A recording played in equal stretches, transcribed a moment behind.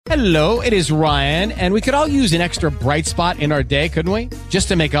Hello, it is Ryan, and we could all use an extra bright spot in our day, couldn't we? Just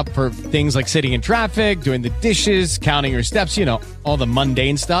to make up for things like sitting in traffic, doing the dishes, counting your steps, you know, all the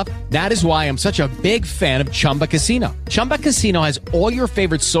mundane stuff. That is why I'm such a big fan of Chumba Casino. Chumba Casino has all your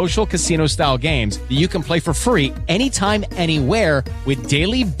favorite social casino-style games that you can play for free anytime, anywhere with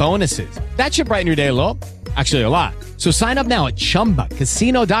daily bonuses. That should brighten your day a little. Actually, a lot. So sign up now at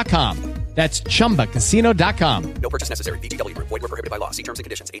ChumbaCasino.com. That's ChumbaCasino.com. No purchase necessary. VGW Group. Void where prohibited by law. See terms and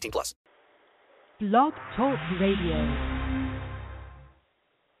conditions. 18+. Blog Talk Radio.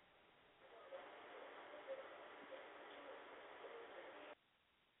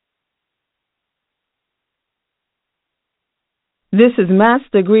 This is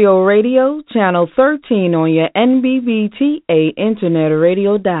Master Griot Radio, Channel 13 on your NBBTA Internet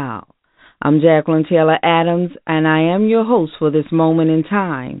Radio dial. I'm Jacqueline Taylor Adams, and I am your host for this moment in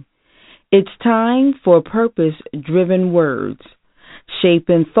time. It's time for purpose-driven words,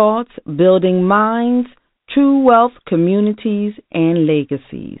 shaping thoughts, building minds, true wealth, communities, and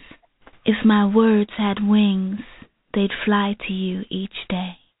legacies. If my words had wings, they'd fly to you each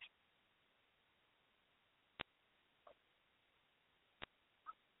day.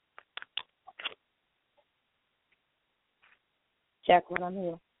 Jacqueline, I'm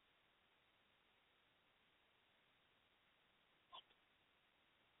here.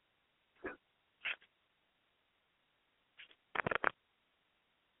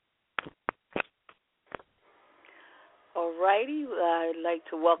 All righty, I'd like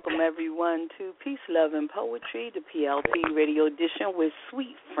to welcome everyone to Peace, Love, and Poetry, the PLP radio edition with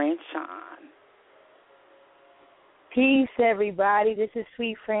Sweet Franchon. Peace, everybody. This is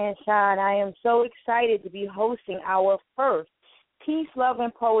Sweet Franchon. I am so excited to be hosting our first Peace, Love,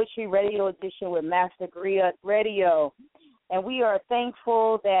 and Poetry radio edition with Master Griot Radio. And we are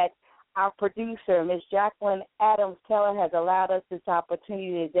thankful that our producer, Ms. Jacqueline Adams Taylor, has allowed us this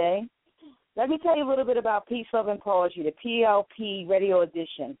opportunity today. Let me tell you a little bit about Peace, Love, and Poetry, the PLP radio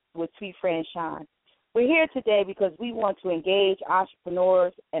edition with Sweet Franchon. We're here today because we want to engage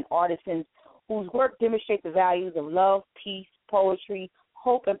entrepreneurs and artisans whose work demonstrates the values of love, peace, poetry,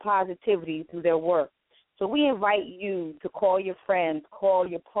 hope, and positivity through their work. So we invite you to call your friends, call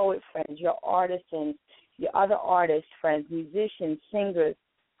your poet friends, your artisans, your other artist friends, musicians, singers,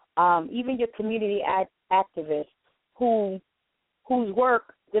 even your community activists whose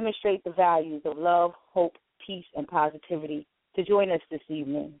work demonstrate the values of love, hope, peace, and positivity to join us this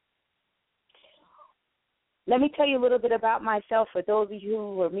evening. Let me tell you a little bit about myself for those of you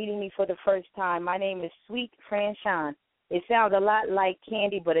who are meeting me for the first time. My name is Sweet Franchon. It sounds a lot like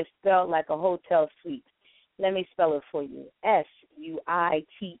candy, but it's spelled like a hotel suite. Let me spell it for you.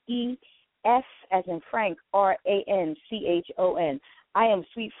 S-U-I-T-E, F as in Frank, R-A-N-C-H-O-N. I am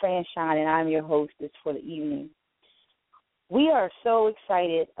Sweet Franchon, and I'm your hostess for the evening. We are so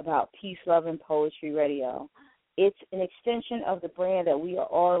excited about Peace, Love, and Poetry Radio. It's an extension of the brand that we are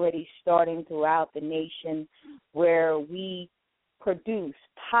already starting throughout the nation, where we produce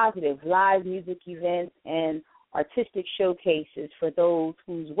positive live music events and artistic showcases for those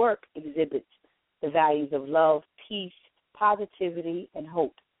whose work exhibits the values of love, peace, positivity, and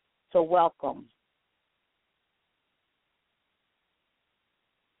hope. So welcome.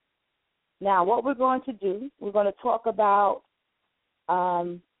 Now, what we're going to do, we're going to talk about,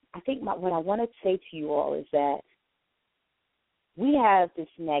 I think what I want to say to you all is that we have this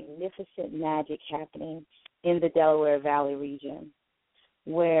magnificent magic happening in the Delaware Valley region,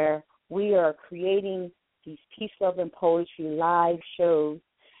 where we are creating these Peace, Love, and Poetry live shows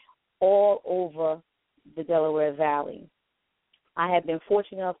all over the Delaware Valley. I have been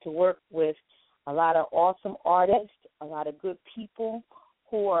fortunate enough to work with a lot of awesome artists, a lot of good people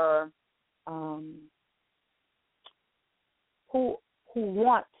who are who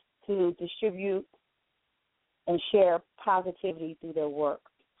want to distribute and share positivity through their work.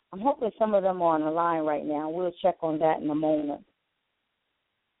 I'm hoping some of them are on the line right now. We'll check on that in a moment.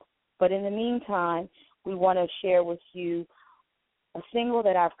 But in the meantime, we want to share with you a single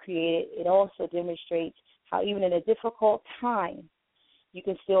that I've created. It also demonstrates how even in a difficult time, you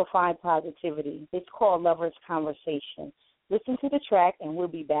can still find positivity. It's called Lover's Conversation. Listen to the track, and we'll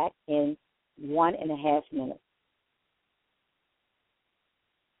be back in 1.5 minutes.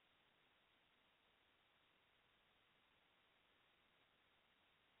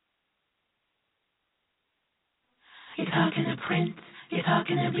 You're talking to Prince, you're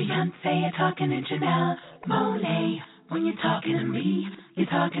talking to Beyonce, you're talking to Janelle Monáe. When you're talking to me, you're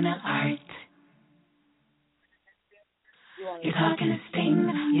talking to art. You're talking to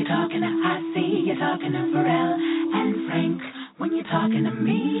Sting, you're talking to Ozzy, you're talking to Pharrell and Frank. When you're talking to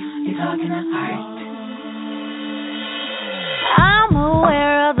me, you're talking to art. I'm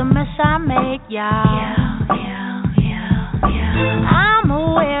aware of the mess I make, yeah. I'm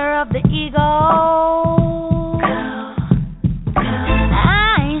aware of the ego.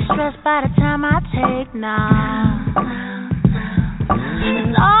 I ain't stressed by the time I take now.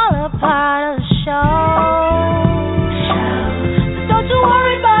 It's all a part of the show. So don't you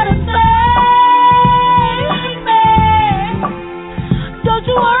worry about a thing, man. Don't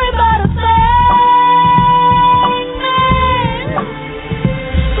you worry about a thing, man.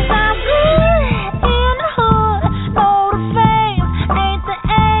 'Cause I'm good in the hood. Know the fame ain't the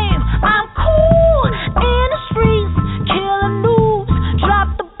aim. I'm cool in the streets, killing noobs. Drop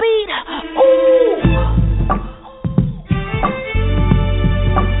the beat, ooh.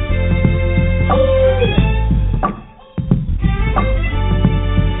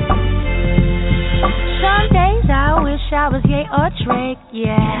 Some days I wish I was Ye or Drake,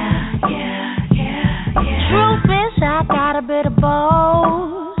 yeah. Truth is, I got a bit of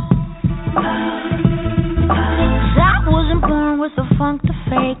both. 'Cause I wasn't born with the funk to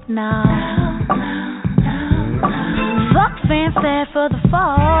fake now. Fuck fanfare for the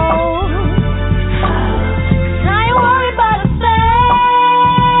fall. 'Cause I ain't worried about a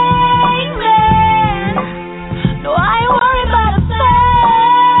thing, man. No, I ain't worried about a thing,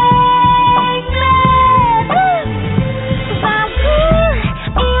 man. 'Cause I'm good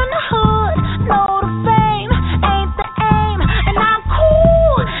in the hood. Know the fame ain't the aim. And I'm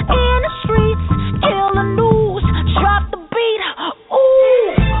cool in the streets. Kill the news. Drop the beat. Ooh.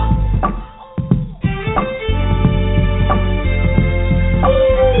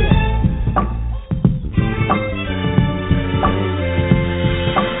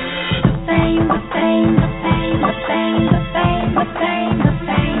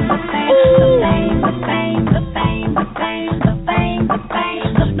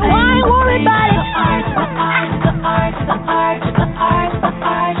 No, I ain't worried about it.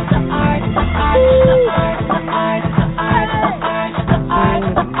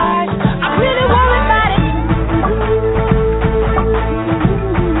 I'm really worried about it. I'm really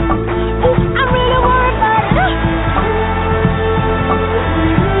worried about it.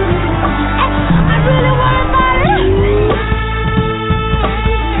 I'm really worried about it.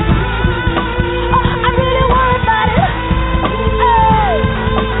 I'm really worried about it.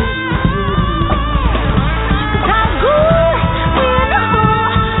 'Cause I'm good in the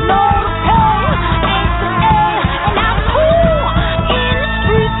hood. Know the pain ain't the aim. And I'm cool in the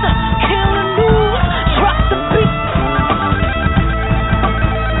streets. Killing news. Drop the beat.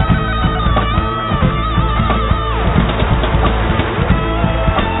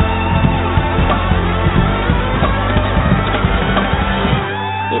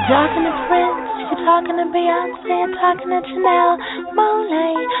 You're talking to Prince, you're talking to Beyonce, you're talking to Janelle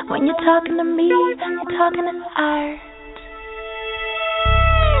Monáe. When you're talking to me, you're talking to art.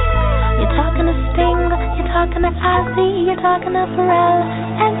 You're talking to Sting, you're talking to Ozzy, you're talking to Pharrell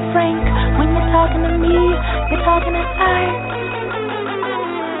and Frank. When you're talking to me, you're talking to art.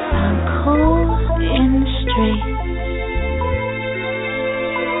 I'm cool in the street.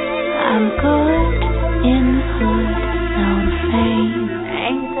 I'm good in the hood. Know the fame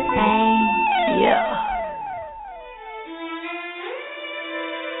ain't the aim. Yeah.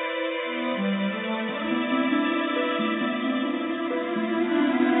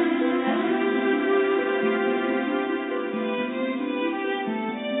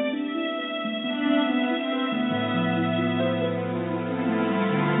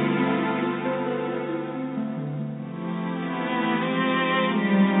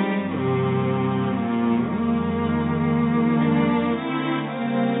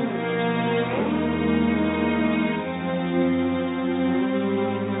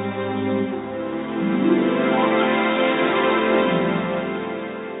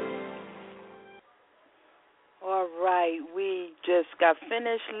 Got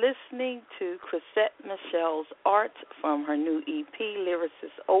finished listening to Chrisette Michelle's art from her new EP,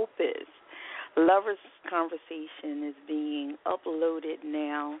 Lyricist Opus. Lovers Conversation is being uploaded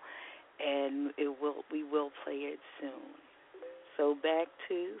now, and we will play it soon. So back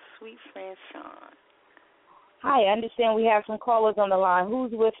to Sweet Franchon. Hi, I understand we have some callers on the line.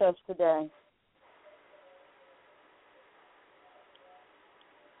 Who's with us today?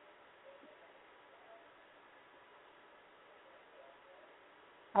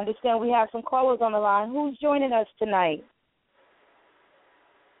 I understand we have some callers on the line. Who's joining us tonight?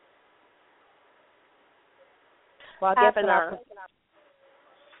 Well, Abner,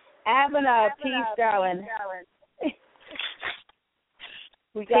 peace, darling.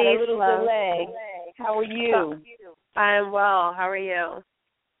 We got a little delay. How are you? I'm well. How are you?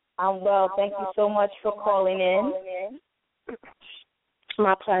 I'm well. Thank you so much for calling in.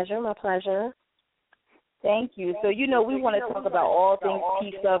 My pleasure, my pleasure. Thank you. So, we want to talk about all things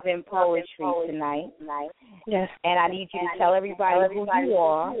peace, love, and poetry tonight. Yes. And I need you to tell everybody who you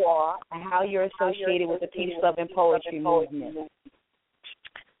are and how you're associated with the peace, love, and poetry movement.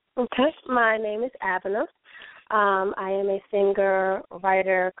 Okay. My name is Abena. I am a singer,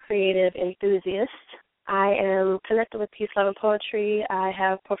 writer, creative enthusiast. I am connected with Peace, Love, and Poetry. I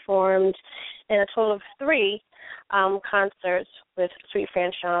have performed in a total of 3 concerts with Sweet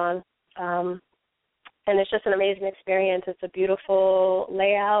Franchon. And it's just an amazing experience. It's a beautiful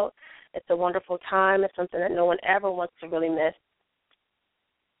layout. It's a wonderful time. It's something that no one ever wants to really miss.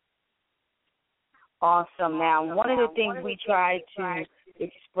 Awesome. Now, one of the things we try to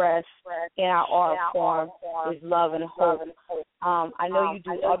express in our art form is love and hope. I know you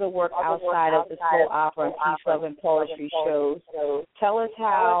do other work outside of the soul opera and peace, love, and poetry shows. Tell us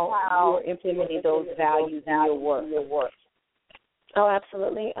how you're implementing those values in your work. Oh,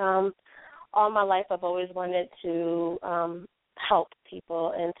 absolutely. All my life I've always wanted to help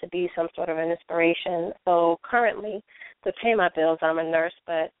people and to be some sort of an inspiration. So currently, to pay my bills, I'm a nurse,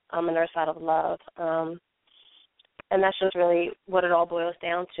 but I'm a nurse out of love. And that's just really what it all boils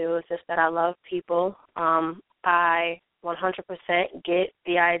down to, is just that I love people. I 100% get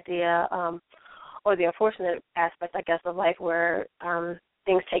the idea or the unfortunate aspect, I guess, of life where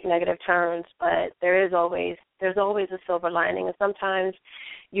things take negative turns, but there's always a silver lining, and sometimes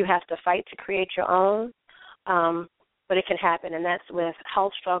you have to fight to create your own, but it can happen, and that's with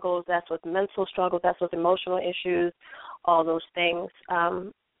health struggles, that's with mental struggles, that's with emotional issues, all those things.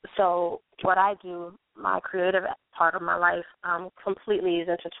 So what I do, my creative part of my life, completely is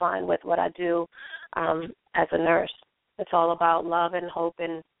intertwined with what I do as a nurse. It's all about love and hope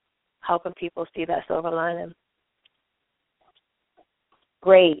and helping people see that silver lining.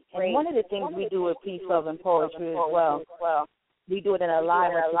 Great. And one of the things we do with Peace, Love, and Poetry as well, we do it in a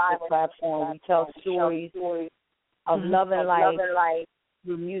live artistic platform. We tell stories of love and life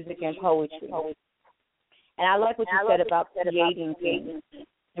through music and poetry. And I like what you said about creating things.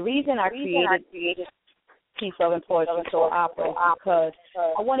 The reason I created Peace, Love, and Poetry Soul Opera is because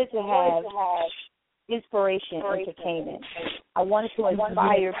I wanted to have inspiration, entertainment. I wanted to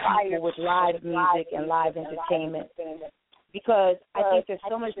inspire people with live music and live entertainment. Because I think there's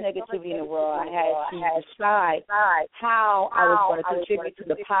so much negativity in the world, I had to decide how I was going to contribute to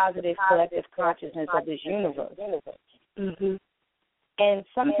the positive collective consciousness of this universe. Mm-hmm. And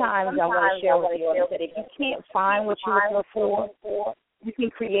sometimes I want to share with the audience that if you can't find what you're looking for, you can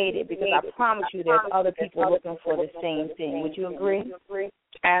create it, because I promise you there's other people looking for the same thing. Would you agree?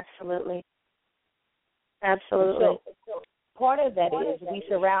 Absolutely. Absolutely. So, part of that is we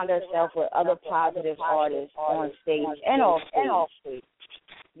surround ourselves with other positive artists on stage and off stage.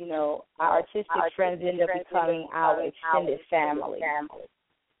 Our artistic friends end up becoming our extended family.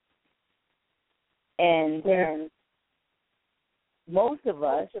 And most of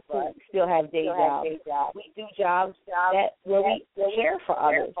us who still have day jobs, we do jobs where we care for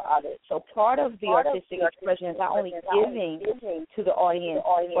others. So part of the artistic expression is not only giving to the audience,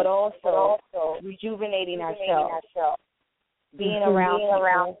 but also rejuvenating ourselves. Being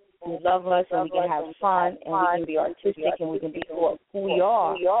around people who love us, and we can have fun, and we can be artistic, and we can be who we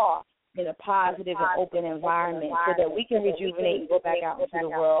are in a positive and open environment, so that we can rejuvenate and go back out into the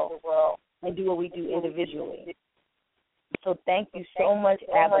world and do what we do individually. So thank you so much,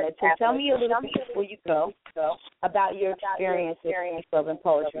 Abena. So tell me a little bit before you go about your experience with Peace, Love, and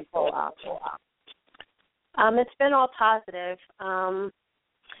Poetry Soul Opera. It's been all positive.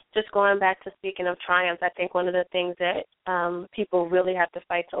 Just going back to speaking of triumphs, I think one of the things that people really have to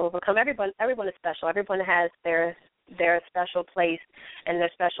fight to overcome, everyone is special. Everyone has their special place and their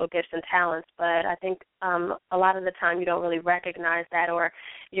special gifts and talents, but I think a lot of the time you don't really recognize that, or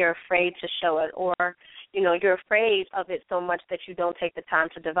you're afraid to show it, or you're afraid of it so much that you don't take the time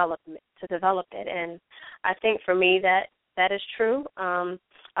to develop it. And I think for me that is true.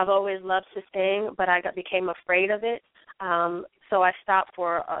 I've always loved to sing, but I became afraid of it. So I stopped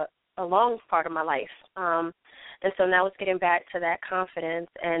for a long part of my life. And so now it's getting back to that confidence,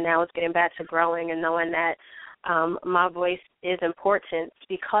 and now it's getting back to growing and knowing that my voice is important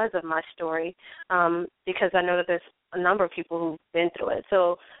because of my story, because I know that there's a number of people who've been through it.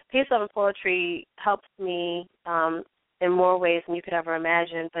 So Peace, Love, and Poetry helps me in more ways than you could ever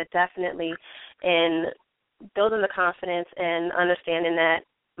imagine, but definitely in building the confidence and understanding that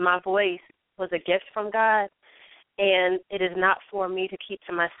my voice was a gift from God, and it is not for me to keep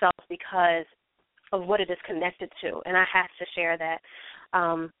to myself because of what it is connected to. And I have to share that.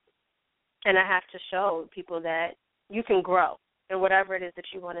 And I have to show people that you can grow in whatever it is that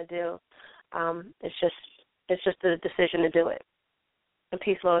you want to do. It's just a decision to do it. And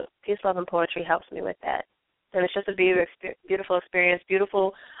peace, love, and poetry helps me with that. And it's just a beautiful experience,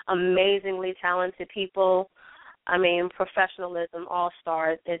 beautiful, amazingly talented people. I mean, professionalism, all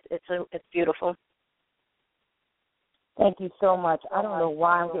stars. It's beautiful. Thank you so much. I don't know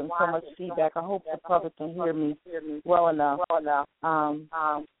why I'm getting so much feedback. I hope the public can hear me well enough.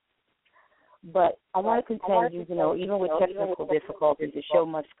 But I want to continue, even with technical difficulties, the show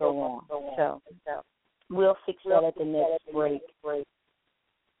must go on. So we'll fix that at the next break.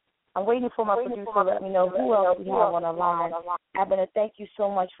 I'm waiting for my producer to let me know who else we have on the line. Abner, thank you so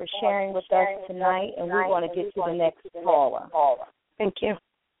much for sharing with us tonight, and we're going to get to the next caller. Thank you.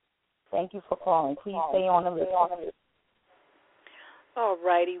 Thank you for calling. Please stay on the list. All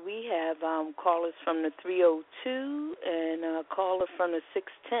righty, we have callers from the 302 and a caller from the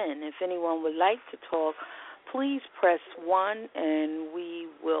 610. If anyone would like to talk, please press 1 and we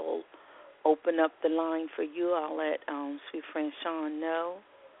will open up the line for you. I'll let Sweet Franchon know.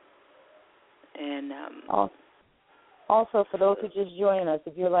 And also, for those who just joined us,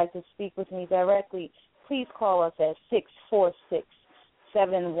 if you'd like to speak with me directly, please call us at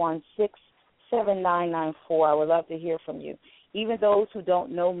 646-716-7994. I would love to hear from you. Even those who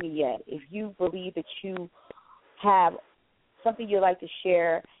don't know me yet, if you believe that you have something you'd like to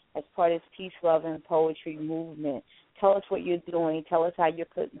share as part of this peace, love, and poetry movement, tell us what you're doing. Tell us how you're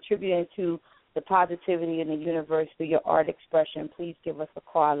contributing to the positivity in the universe through your art expression. Please give us a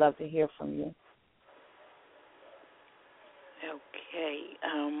call. I'd love to hear from you. Okay.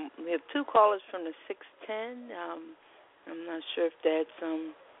 We have 2 callers from the 610. I'm not sure if that's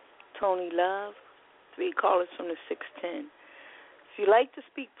Tony Love. 3 callers from the 610. If you'd like to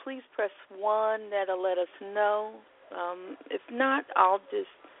speak, please press 1. That'll let us know. If not, I'll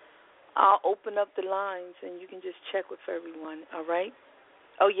open up the lines and you can just check with everyone. All right?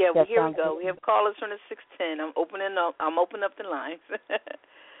 Oh yeah, well, here we go. We have callers from the 610. I'm opening up the lines. Okay.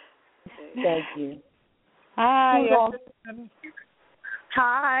 Thank you. Hi.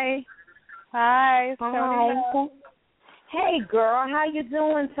 Hi. Hi. Hi. Hey, girl. How you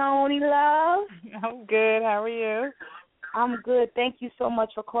doing, Tony Love? I'm good. How are you? I'm good. Thank you so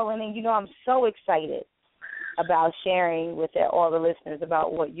much for calling in. I'm so excited about sharing with all the listeners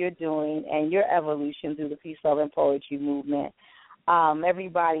about what you're doing and your evolution through the Peace, Love, and Poetry movement.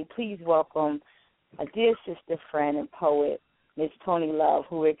 Everybody, please welcome a dear sister, friend, and poet, Miss Tony Love,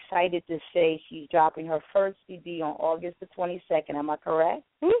 who we're excited to say she's dropping her first CD on August the 22nd. Am I correct?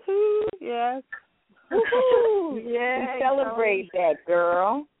 Woohoo! Yes. Woohoo! Yeah. Celebrate that,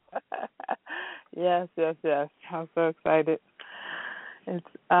 girl. Yes. I'm so excited. It's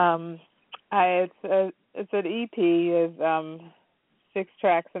an EP. It's 6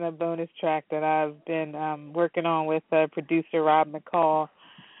 tracks and a bonus track that I've been working on with producer Rob McCall,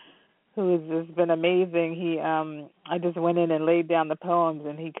 who has just been amazing. I just went in and laid down the poems,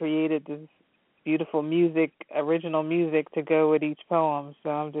 and he created this beautiful original music to go with each poem. So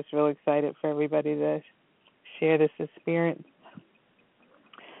I'm just really excited for everybody to share this experience.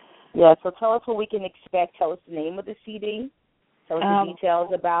 Yeah, so tell us what we can expect. Tell us the name of the CD. Tell us the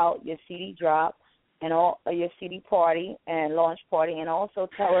details about your CD drop and all your CD party and launch party, and also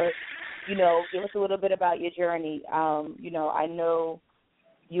tell us, give us a little bit about your journey. I know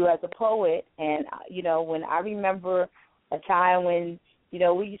you as a poet, and, when I remember a time when,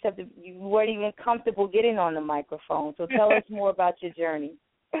 we used to have you weren't even comfortable getting on the microphone. So tell us more about your journey.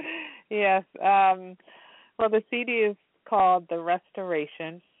 Yes. Well, the CD is called The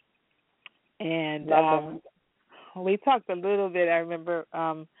Restoration. And we talked a little bit. I remember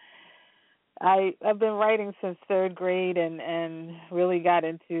I've been writing since 3rd grade and really got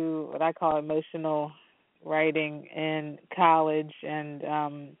into what I call emotional writing in college, and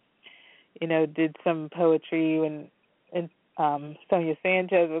did some poetry when Sonia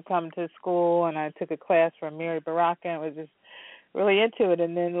Sanchez would come to school, and I took a class from Mary Baraka and was just really into it.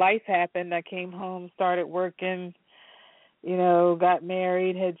 And then life happened. I came home, started working, got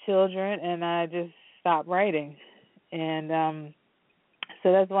married, had children, and I just stopped writing. And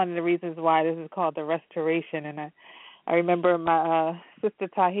so that's one of the reasons why this is called The Restoration. And I remember my sister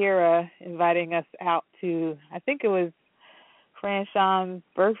Tahira inviting us out to, I think it was Franchon's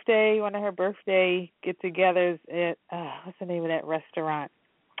birthday, one of her birthday get-togethers at, what's the name of that restaurant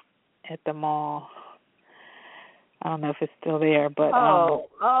at the mall? I don't know if it's still there, but...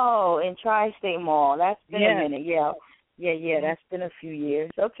 in Tri-State Mall. That's been a minute, yeah. Yeah, that's been a few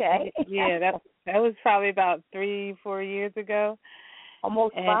years. Okay. Yeah, that was probably about 3-4 years ago.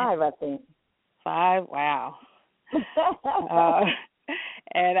 Almost 5, I think. 5? Wow.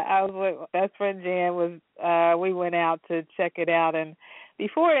 And I was with best friend Jan. We went out to check it out, and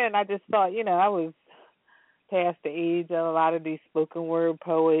before then I just thought, I was past the age of a lot of these spoken word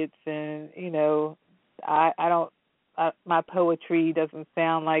poets, and my poetry doesn't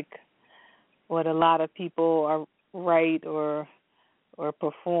sound like what a lot of people are write or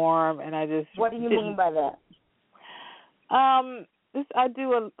perform, and I just. What do you mean by that? I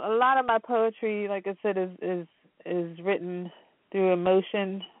do a lot of my poetry, like I said, is written through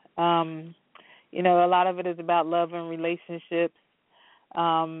emotion. A lot of it is about love and relationships.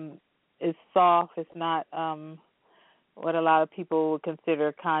 It's soft. It's not what a lot of people would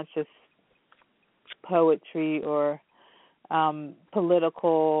consider conscious poetry or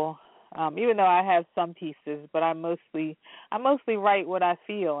political. Even though I have some pieces, but I mostly write what I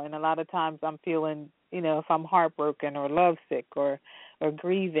feel, and a lot of times I'm feeling, if I'm heartbroken or lovesick or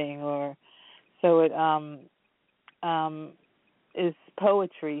grieving, or so it is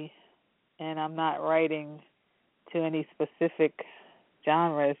poetry, and I'm not writing to any specific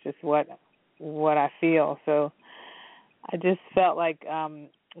genre. It's just what I feel. So I just felt like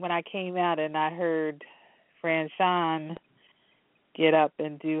when I came out and I heard Franchon get up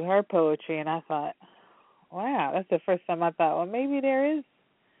and do her poetry, and I thought, wow, that's the first time I thought, well, maybe there is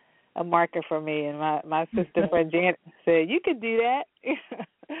a market for me. And my sister friend Janet said, you could do that.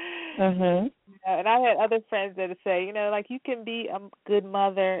 Mm-hmm. And I had other friends that would say, like, you can be a good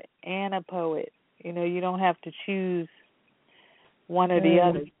mother and a poet. You don't have to choose one or the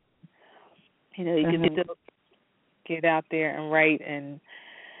other. You can still get out there and write. And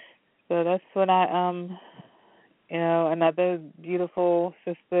so that's what another beautiful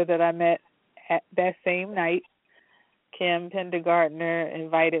sister that I met at that same night, Kim Pendergartner,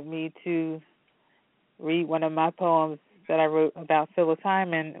 invited me to read one of my poems that I wrote about Phyllis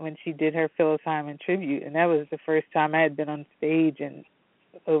Hyman when she did her Phyllis Hyman tribute, and that was the first time I had been on stage in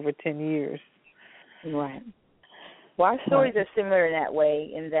over 10 years. Right. Well, our stories are similar in that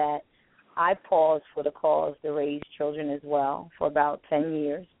way, in that I paused for the cause to raise children as well for about 10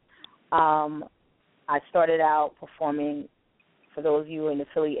 years. I started out performing, for those of you in the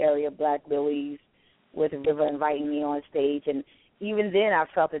Philly area, Black Lilies, with River inviting me on stage. And even then I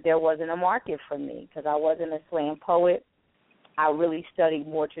felt that there wasn't a market for me because I wasn't a slam poet. I really studied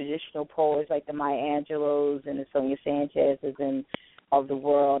more traditional poets like the Maya Angelos and the Sonia Sanchez's and of the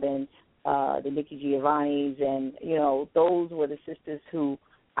world, and the Nikki Giovanni's, and, those were the sisters who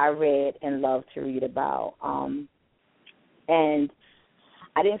I read and loved to read about. And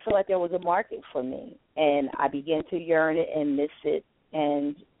I didn't feel like there was a market for me, and I began to yearn it and miss it.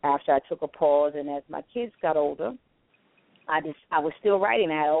 And after I took a pause, and as my kids got older, I was still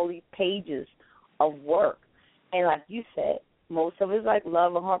writing. I had all these pages of work, and like you said, most of it is like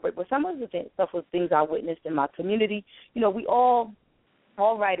love and heartbreak, but some of the stuff was things I witnessed in my community. We all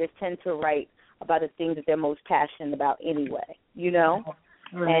writers tend to write about the things that they're most passionate about anyway,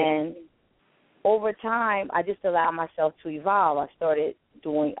 Right. And over time, I just allowed myself to evolve. I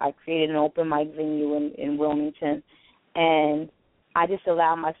created an open mic venue in Wilmington, and I just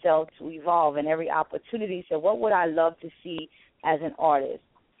allowed myself to evolve. And every opportunity said, what would I love to see as an artist?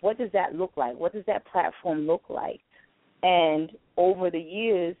 What does that look like? What does that platform look like? And over the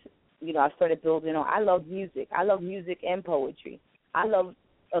years, I started building on. I love music. I love music and poetry. I love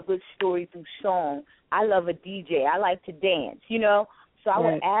a good story through song. I love a DJ. I like to dance, So I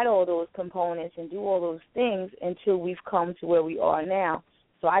would add all those components and do all those things until we've come to where we are now.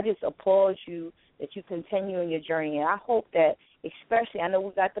 So I just applaud you that you continue in your journey. And I hope that, especially, I know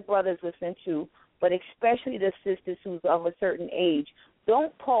we've got the brothers listening too, but especially the sisters who's of a certain age,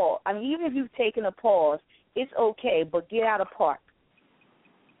 don't pause. I mean, even if you've taken a pause, it's okay, but get out of park.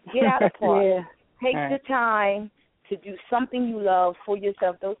 Get out of park. Take the time to do something you love for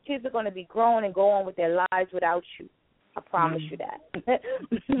yourself. Those kids are going to be grown and go on with their lives without you. I promise you that.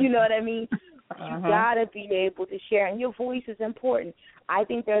 You know what I mean? You got to be able to share, and your voice is important. I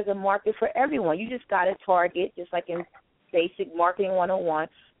think there's a market for everyone. You just got to target, just like in basic marketing 101,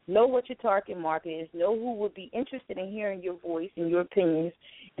 know what your target market is, know who would be interested in hearing your voice and your opinions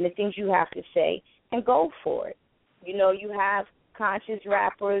and the things you have to say, and go for it. You have conscious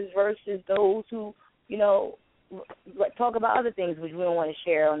rappers versus those who, talk about other things which we don't want to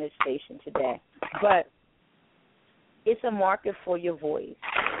share on this station today. But it's a market for your voice.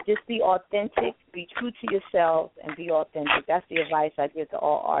 Just be authentic, be true to yourself, and be authentic. That's the advice I give to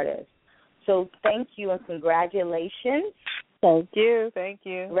all artists. So thank you and congratulations. Thank you.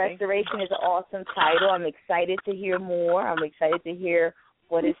 Restoration is an awesome title. I'm excited to hear more. I'm excited to hear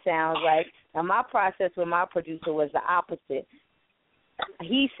what it sounds like. Now, my process with my producer was the opposite.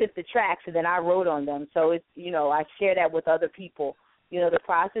 He sent the tracks, and then I wrote on them. So, it's, I share that with other people. The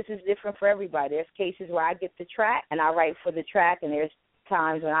process is different for everybody. There's cases where I get the track, and I write for the track, and there's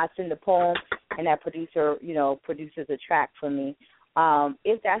times when I send the poem, and that producer, produces a track for me.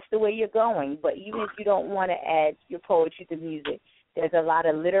 If that's the way you're going. But even if you don't want to add your poetry to music, there's a lot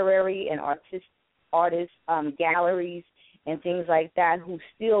of literary and artist galleries and things like that who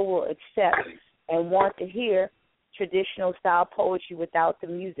still will accept and want to hear traditional style poetry without the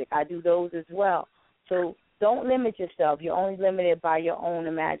music. I do those as well. So don't limit yourself. You're only limited by your own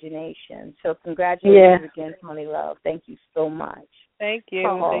imagination. So congratulations again, Tony Love. Thank you so much. Thank you.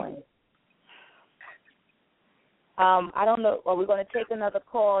 I don't know, are we going to take another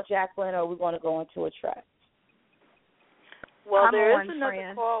call, Jacqueline, or are we going to go into a track? Well, there is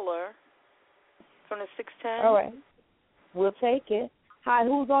another caller from the 610. All right. We'll take it. Hi,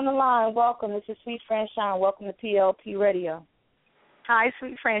 who's on the line? Welcome. This is Sweet Franchon. Welcome to PLP Radio. Hi,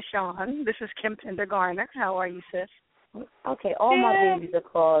 Sweet Franchon. This is Kim Pendergarner. How are you, sis? Okay, all my babies are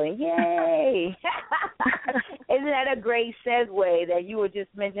calling. Yay! Isn't that a great segue that you were just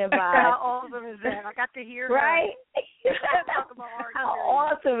mentioned by? How awesome is that? I got to hear right? How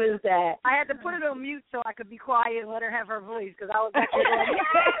awesome is that? I had to put it on mute so I could be quiet and let her have her voice because I was actually going,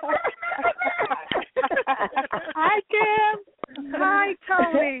 Hi, Kim. Hi,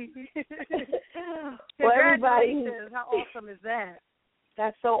 Tony. Well, everybody, how awesome is that?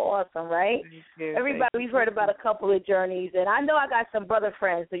 That's so awesome, right? Everybody, we've heard about a couple of journeys, and I know I got some brother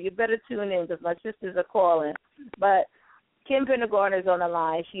friends, so you better tune in because my sisters are calling. But Kim Pendergarner is on the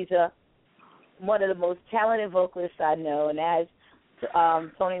line. She's one of the most talented vocalists I know, and as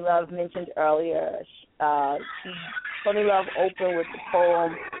Tony Love mentioned earlier, Tony Love opened with the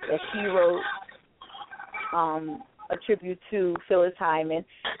poem that she wrote, a tribute to Phyllis Hyman,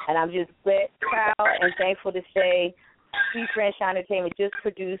 and I'm just proud and thankful to say Sweet Franchon Entertainment just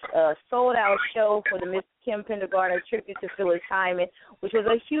produced a sold-out show for the Miss Kim Pendergarner tribute to Phyllis Hyman, which was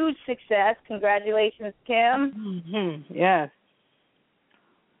a huge success. Congratulations, Kim. Mm-hmm. Yes.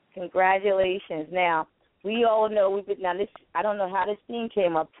 Congratulations. Now, we all know I don't know how this theme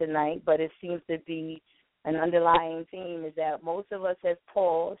came up tonight, but it seems to be an underlying theme is that most of us have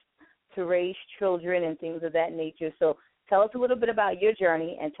paused to raise children and things of that nature. So tell us a little bit about your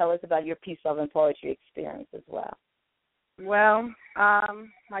journey and tell us about your peace, love, and poetry experience as well. Well,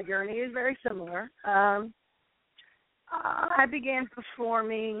 my journey is very similar. I began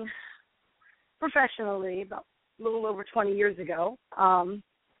performing professionally about a little over 20 years ago.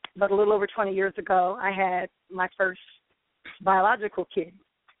 But a little over 20 years ago, I had my first biological kid.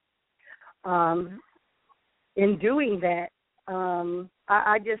 In doing that,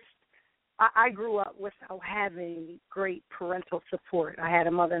 I grew up without having great parental support. I had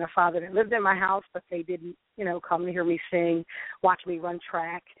a mother and a father that lived in my house, but they didn't, come to hear me sing, watch me run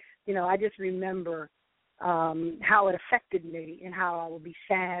track. I just remember how it affected me and how I would be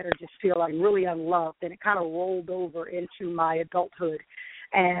sad or just feel like really unloved. And it kind of rolled over into my adulthood.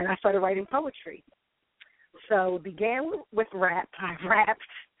 And I started writing poetry. So it began with rap. I rapped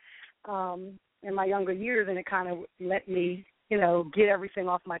in my younger years, and it kind of let me get everything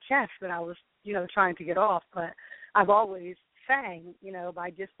off my chest that I was, trying to get off. But I've always sang, but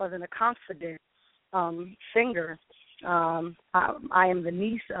I just wasn't a confident singer. I am the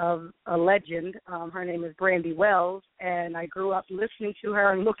niece of a legend. Her name is Brandy Wells, and I grew up listening to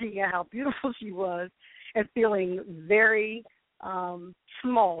her and looking at how beautiful she was and feeling very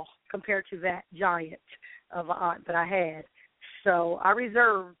small compared to that giant of an aunt that I had. So I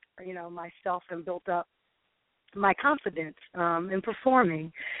reserved, myself and built up my confidence in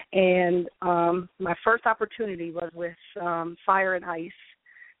performing. And my first opportunity was with Fire and Ice.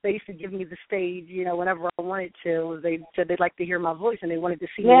 They used to give me the stage, whenever I wanted to. They said they'd like to hear my voice, and they wanted to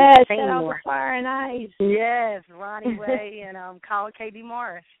see me sing more. Yes, Fire and Ice. Yes, Ronnie Way and Colin K.D.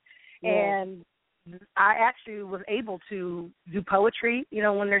 Morris. Yes. And I actually was able to do poetry,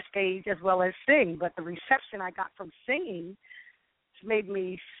 on their stage as well as sing. But the reception I got from singing made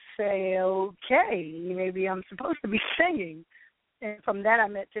me say, okay, maybe I'm supposed to be singing. And from that, I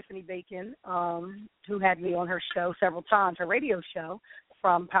met Tiffany Bacon, who had me on her show several times, her radio show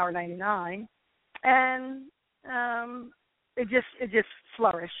from Power 99. And it just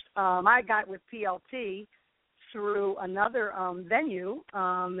flourished. I got with PLP through another venue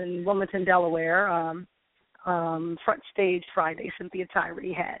in Wilmington, Delaware, Front Stage Friday. Cynthia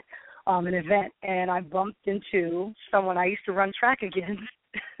Tyree had an event, and I bumped into someone I used to run track against,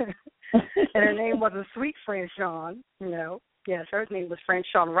 and her name wasn't Sweet Franchon, Yes, her name was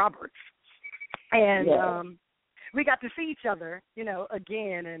Franchon Roberts, and we got to see each other,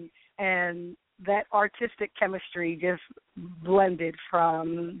 again, and that artistic chemistry just blended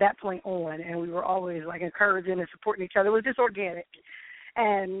from that point on, and we were always like encouraging and supporting each other. It was just organic.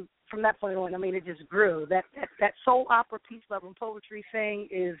 And from that point on, I mean, it just grew. That soul opera, peace, love, and poetry thing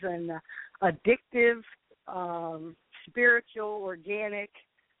is an addictive, spiritual, organic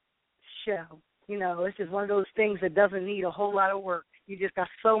show. You know, it's just one of those things that doesn't need a whole lot of work. You just got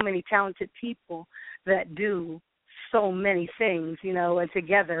so many talented people that do so many things, you know, and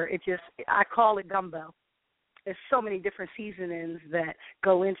together it just, I call it gumbo. There's so many different seasonings that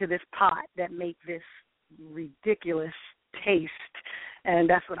go into this pot that make this ridiculous taste, and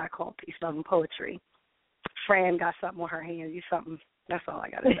that's what I call peace, love, and poetry. Fran got something on her hands. You something. That's all I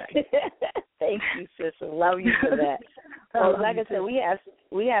got to say. Thank you, sister. Love you for that. Well, like I said,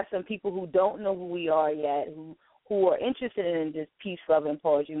 we have some people who don't know who we are yet, who are interested in this peace, love, and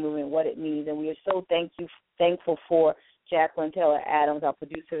poetry movement, what it means, and we are so thankful for Jacqueline Taylor Adams, our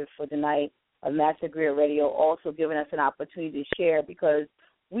producer for tonight of Master Griot Radio, also giving us an opportunity to share, because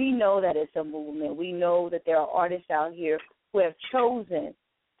we know that it's a movement. We know that there are artists out here who have chosen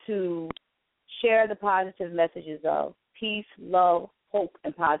to share the positive messages of peace, love, hope,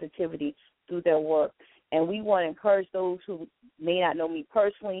 and positivity through their work. And we want to encourage those who may not know me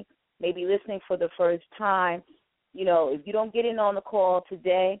personally, maybe listening for the first time. You know, if you don't get in on the call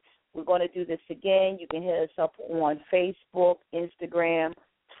today, we're going to do this again. You can hit us up on Facebook, Instagram,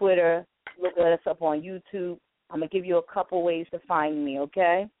 Twitter. Look at us up on YouTube. I'm going to give you a couple ways to find me,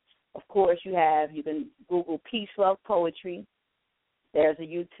 okay? Of course, you can Google Peace, Love, Poetry. There's a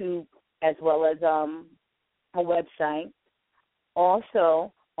YouTube as well as a website.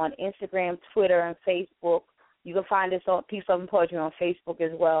 Also, on Instagram, Twitter, and Facebook, you can find us on Peace, Love, and Poetry on Facebook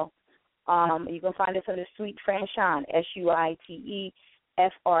as well. You can find us under Sweet Franchon,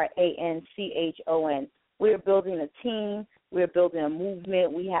 SuiteFranchon. We're building a team. We're building a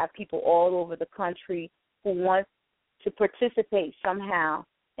movement. We have people all over the country who want to participate somehow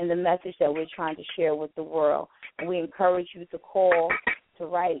in the message that we're trying to share with the world. And we encourage you to call, to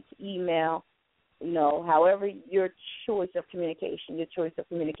write, to email, you know, however your choice of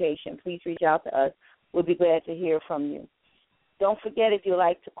communication, please reach out to us. We'll be glad to hear from you. Don't forget, if you'd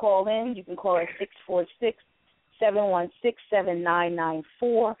like to call in, you can call at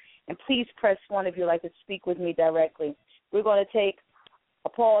 646-716-7994. And please press 1 if you'd like to speak with me directly. We're going to take a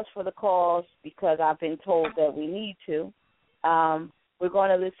pause for the calls because I've been told that we need to. We're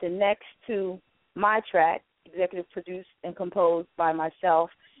going to listen next to my track, executive produced and composed by myself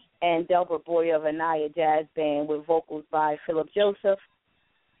and Delbert Boyer of Anaya Jazz Band with vocals by Philip Joseph,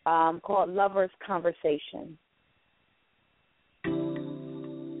 called Lover's Conversation.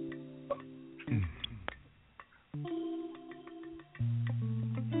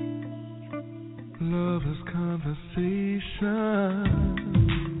 Lover's conversation.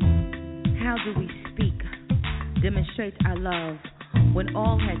 How do we speak, demonstrate our love when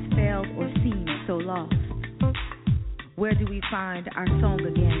all has failed or seemed so lost? Where do we find our song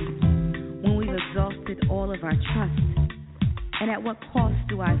again when we've exhausted all of our trust? And at what cost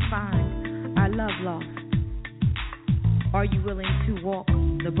do I find our love lost? Are you willing to walk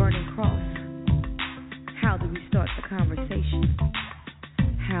the burning cross? How do we start the conversation?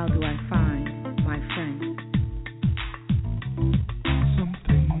 How do I find my friend? Some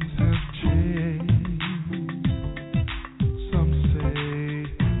things have changed. Some say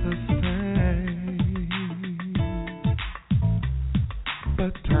the same.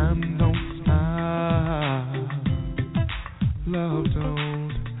 But time don't stop. Love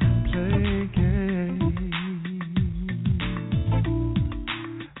don't play games.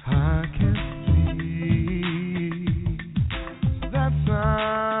 I can see that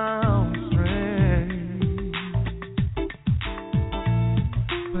sounds strange,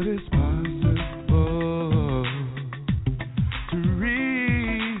 but it's possible to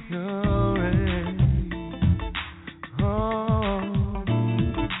rearrange. Oh.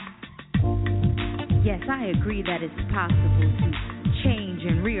 Yes, I agree that it's possible to change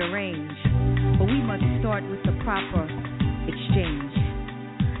and rearrange, but we must start with the proper exchange.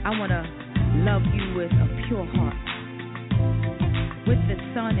 I want to love you with a pure heart, with the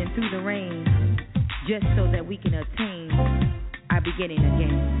sun and through the rain, just so that we can attain our beginning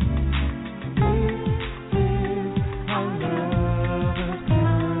again. Our lover's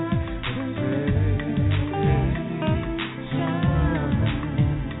conversation.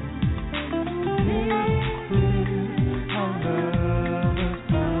 Our lover's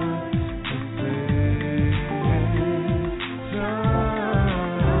conversation.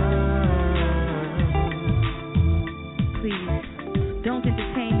 Please, don't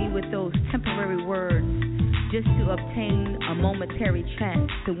entertain me with those temporary words just to obtain a momentary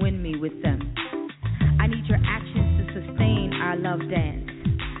chance to win me with them. I need your actions to sustain our love dance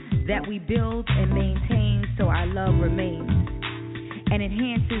that we build and maintain so our love remains. and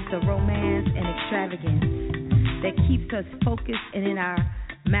enhances the romance and extravagance that keeps us focused and in our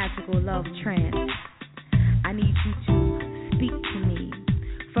magical love trance. I need you to speak to me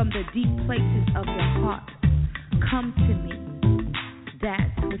from the deep places of your heart. Come to me,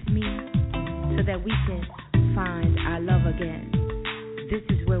 dance with me, so that we can find our love again. This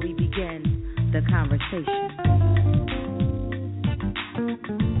is where we begin the conversation.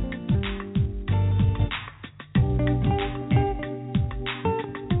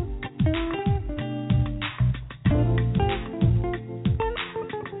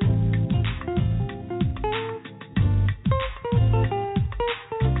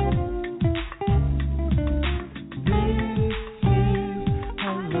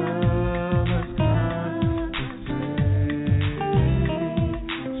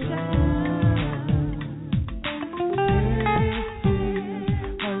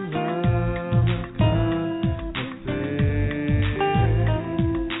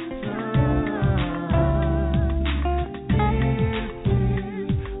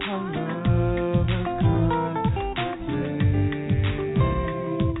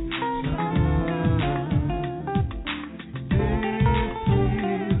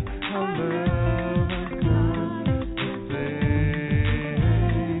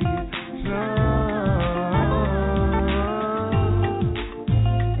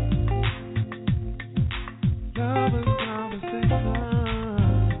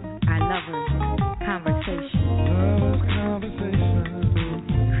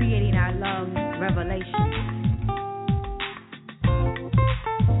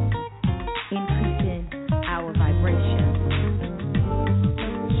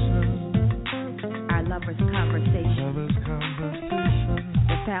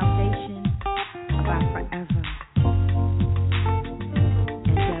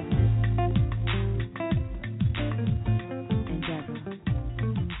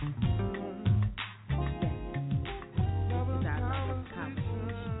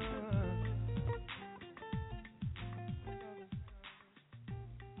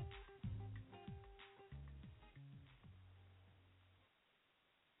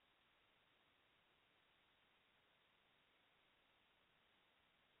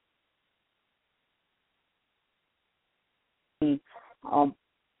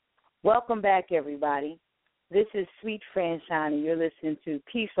 Welcome back, everybody. This is Sweet Franchon, and you're listening to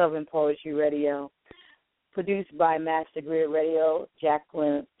Peace, Love, and Poetry Radio, produced by Master Grid Radio,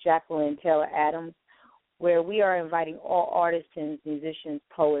 Jacqueline Taylor Adams, where we are inviting all artisans, musicians,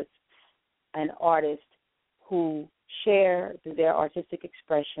 poets, and artists who share through their artistic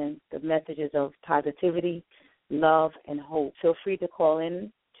expression the messages of positivity, love, and hope. Feel free to call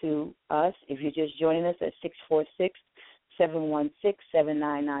in to us if you're just joining us at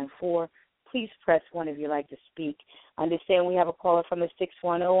 646-716-7994. Please press 1 if you'd like to speak. Understand we have a caller from the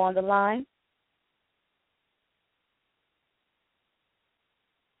 610 on the line.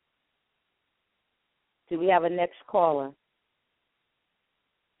 Do we have a next caller?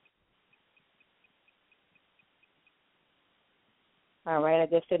 All right, I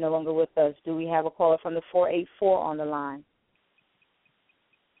guess they're no longer with us. Do we have a caller from the 484 on the line?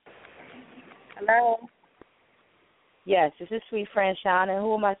 Hello? Yes, this is Sweet Franchon, and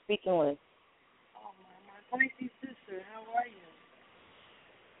who am I speaking with? Oh, my Pisces sister. How are you?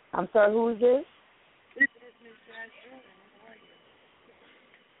 I'm sorry, who is this? This is Miss Jazz Jordan. How are you?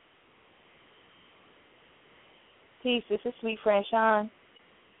 Peace, this is Sweet Franchon.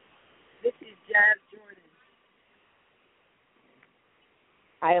 This is Jazz Jordan.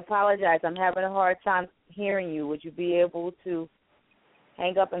 I apologize. I'm having a hard time hearing you. Would you be able to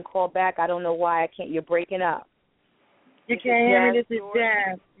hang up and call back? I don't know why I can't. You're breaking up. You can't hear me? This is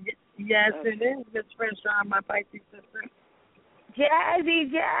Jazz. Yes, it is Miss Franchon, my Pisces sister. Jazzy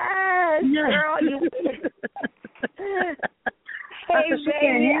Jazz. Yes. Girl, you. Hey,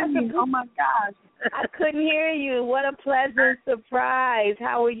 baby. Oh, my gosh. I couldn't hear you. What a pleasant surprise.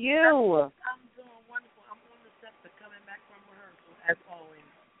 How are you? I'm doing wonderful. I'm on the steps of coming back from rehearsal, as always.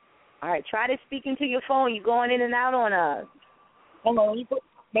 All right, try to speak into your phone. You're going in and out on us. Hold on.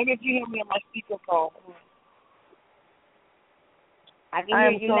 Maybe if you hear me on my speakerphone. I can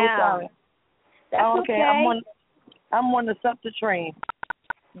hear you so now. Sorry. That's okay. I'm on the SEPTA train.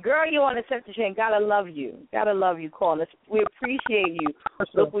 Girl, you on the SEPTA train. Gotta love you. Gotta love you calling us. We appreciate you.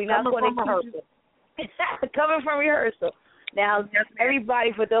 Look, we're not going to keep you. Coming from rehearsal. Now,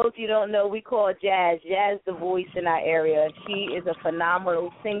 everybody, for those you don't know, we call Jazz. Jazz the voice in our area. She is a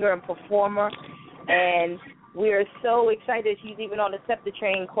phenomenal singer and performer, and we are so excited she's even on the SEPTA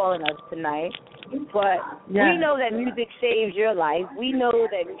train calling us tonight. But we know that music saves your life. We know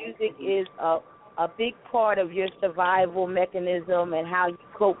that music is a a big part of your survival mechanism and how you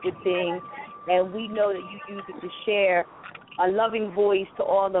cope with things. And we know that you use it to share a loving voice to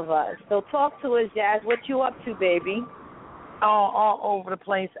all of us. So talk to us, Jazz. What you up to, baby? All over the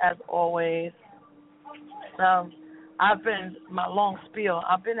place as always. I've been my long spiel.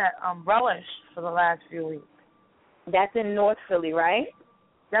 I've been at Relish for the last few weeks. That's in North Philly, right?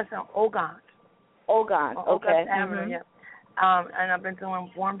 That's in Ogon. Ogon, okay. Avenue, yeah. And I've been doing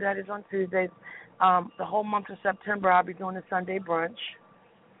warm daddies on Tuesdays. The whole month of September, I'll be doing a Sunday brunch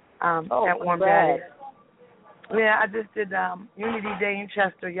at Warm Daddies. Yeah, I just did Unity Day in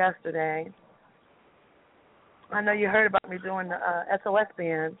Chester yesterday. I know you heard about me doing the SOS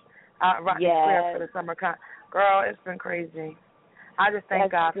band out Rodney Square for the summer con. Girl, it's been crazy. I just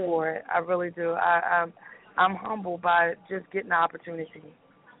thank God for it. I really do. I'm humbled by just getting the opportunity.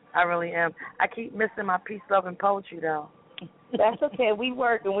 I really am. I keep missing my peace, love, and poetry, though. That's okay. We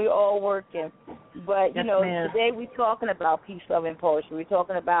working. We all working. But, you know, today we're talking about peace, love, and poetry. We're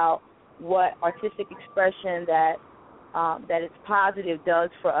talking about what artistic expression that is positive does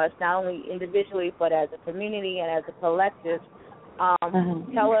for us, not only individually but as a community and as a collective.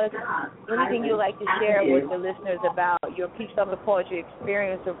 Tell us anything you'd like to share with the listeners about your peace, love, and poetry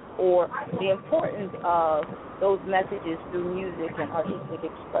experience or the importance of those messages through music and artistic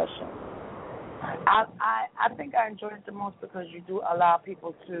expression. I think I enjoy it the most because you do allow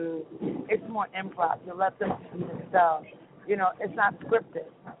people to, it's more improv. You let them be themselves. You know, it's not scripted.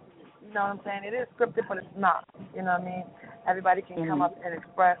 You know what I'm saying? It is scripted, but it's not. You know what I mean? Everybody can come up and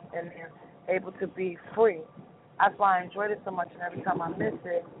express and able to be free. That's why I enjoyed it so much, and every time I miss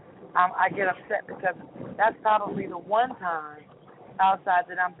it, I get upset because that's probably the one time outside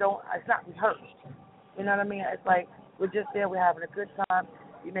that it's not rehearsed. You know what I mean? It's like we're just there, we're having a good time.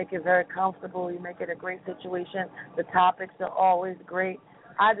 You make it very comfortable. You make it a great situation. The topics are always great.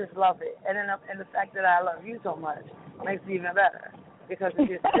 I just love it. And the fact that I love you so much makes it even better because of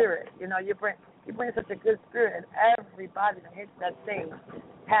your spirit. You know, you bring such a good spirit, and everybody that hits that stage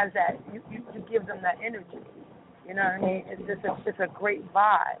has that. You give them that energy. You know what I mean? It's a great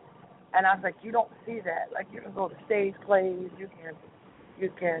vibe. And I was like, you don't see that. Like, you can go to stage plays. You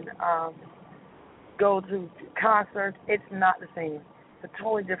can go to concerts. It's not the same. It's a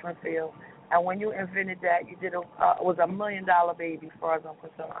totally different feel. And when you invented that, you did was $1 million baby, as far as I'm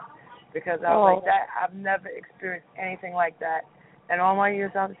concerned. Because I was like that. I've never experienced anything like that. And all my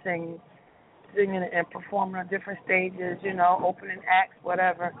years I was singing and performing on different stages, you know, opening acts,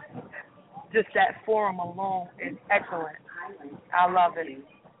 whatever. Just that forum alone is excellent. I love it.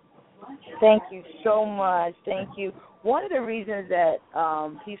 Thank you so much. Thank you. One of the reasons that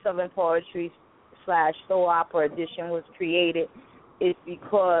Peace, Love, and Poetry / Soul Opera Edition was created is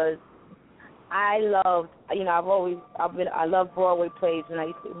because I love Broadway plays. When I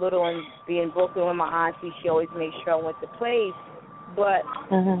used to little and be in Brooklyn with my auntie, she always made sure I went to plays. But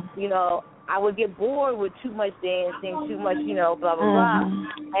you know, I would get bored with too much dancing, too much, you know, blah, blah, blah.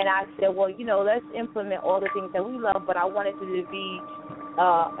 And I said, well, you know, let's implement all the things that we love, but I wanted it to be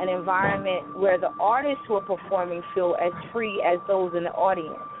an environment where the artists who are performing feel as free as those in the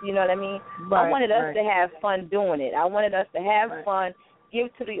audience. You know what I mean? I wanted us to have fun doing it. I wanted us to have fun, give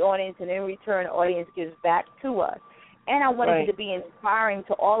to the audience, and in return, the audience gives back to us. And I wanted it to be inspiring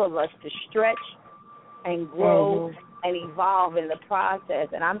to all of us to stretch and grow and evolve in the process.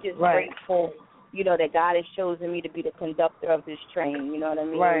 And I'm just grateful, you know, that God has chosen me to be the conductor of this train, you know what I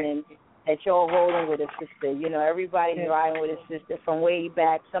mean? And that y'all rolling with a sister. You know, everybody's riding with a sister from way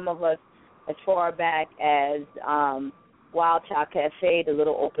back, some of us as far back as Wild Child Cafe, the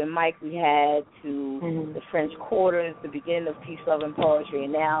little open mic we had, to the French Quarters, the beginning of Peace, Love, and Poetry,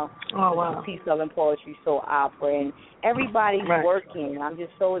 and now Peace, Love, and Poetry Soul Opera. And everybody's working. I'm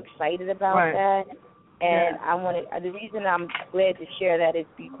just so excited about that. And the reason I'm glad to share that is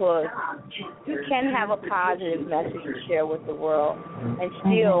because you can have a positive message to share with the world and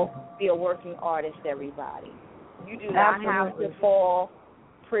still be a working artist, everybody. You do not have to fall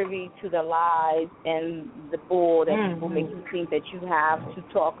privy to the lies and the bull that people make you think that you have to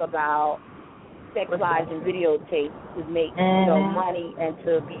talk about sex lies and videotapes to make money and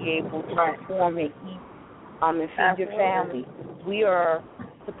to be able to perform and eat and feed your family. We are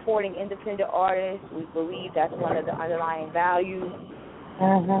supporting independent artists. We believe that's one of the underlying values.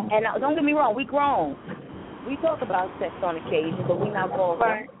 And don't get me wrong, we grown. We talk about sex on occasion, but we're not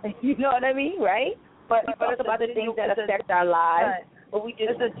vulgar. You know what I mean, right? But we talk about the things that affect our lives, but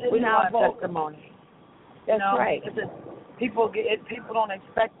we're not vulgar. Testimony. That's right. People don't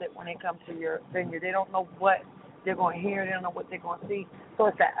expect it when they come to your venue. They don't know what they're going to hear. They don't know what they're going to see. So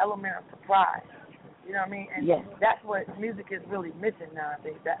it's that element of surprise. You know what I mean? And Yes. that's what music is really missing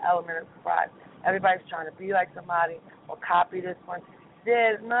nowadays, that element of surprise. Everybody's trying to be like somebody or copy this one.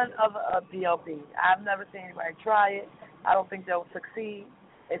 There's none other of PLP. I've never seen anybody try it. I don't think they'll succeed.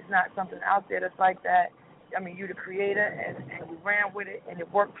 It's not something out there that's like that. I mean, you're the creator, and you ran with it, and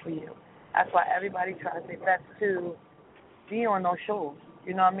it worked for you. That's why everybody tries their best to be on those shows.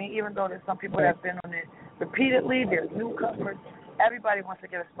 You know what I mean? Even though there's some people that have been on it repeatedly, there's newcomers. Everybody wants to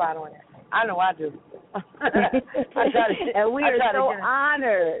get a spot on it. I know I do. And we are so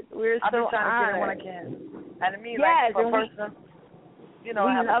honored. We're so honored. I've been trying to get it when I can. And to me, like, for a person, you know,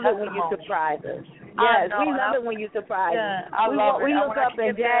 we love it when you surprise us. Yes, we love it when you surprise us. I love it. We look up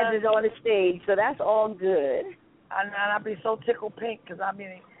and Jazz is on the stage, so that's all good. And I'll be so tickled pink because, I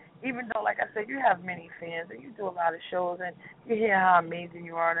mean, even though, like I said, you have many fans and you do a lot of shows and you hear how amazing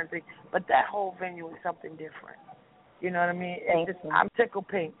you are and everything, but that whole venue is something different. You know what I mean? It's just, I'm tickled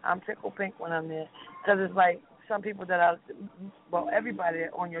pink. I'm tickled pink when I'm there because it's like some people that everybody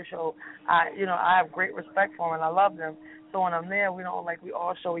on your show, I have great respect for them and I love them. So when I'm there, we we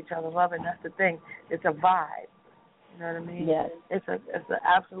all show each other love, and that's the thing. It's a vibe. You know what I mean? Yes. It's an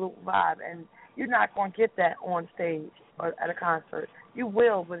absolute vibe, and you're not going to get that on stage or at a concert. You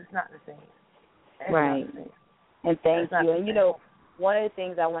will, but it's not the same. It's right. Not the same. And thank you. And, one of the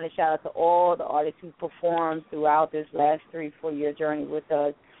things I want to shout out to all the artists who performed throughout this last 3-4 year journey with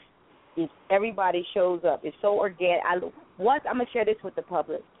us is everybody shows up. It's so organic. I'm going to share this with the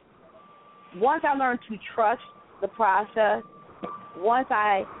public. Once I learned to trust the process, once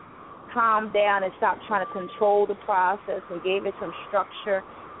I calmed down and stopped trying to control the process and gave it some structure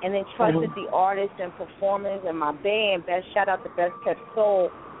and then trusted the artists and performers and my band, shout out to Best Kept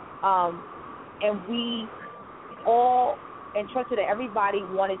Soul, and we all trusted that everybody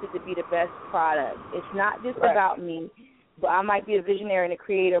wanted it to be the best product. It's not just about me, but I might be a visionary and a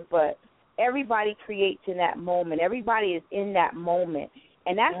creator, but everybody creates in that moment. Everybody is in that moment.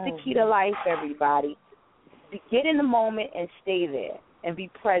 And that's the key to life, everybody. Get in the moment and stay there and be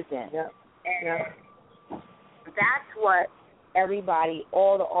present. That's what everybody,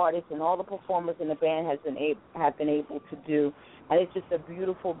 all the artists and all the performers in the band have been able to do. And it's just a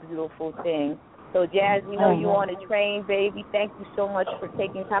beautiful, beautiful thing. So, Jazz, we know you're on the train, baby. Thank you so much for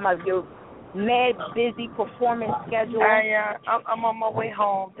taking time out of your mad busy performance schedule. I'm on my way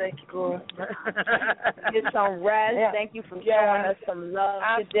home. Thank you, girl. Get some rest. Thank you for showing us some love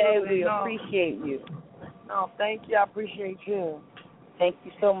today. We appreciate you. No, thank you. I appreciate you. Thank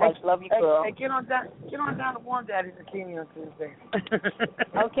you so much. Love you, girl. Hey, get on down to Warm Daddy's Bikini on Tuesday.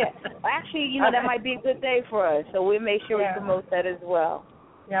 Okay. Actually, that might be a good day for us, so we'll make sure we promote that as well.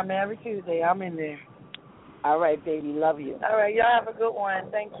 Yeah, man, every Tuesday I'm in there. All right, baby. Love you. All right, y'all have a good one.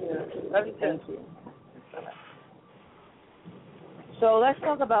 Thank you. Love you too. Thank you. So let's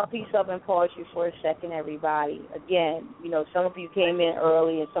talk about Peace, Love, and Poetry for a second, everybody. Again, some of you came in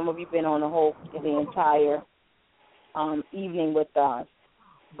early and some of you been on the entire evening with us.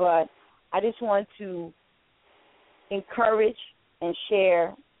 But I just want to encourage and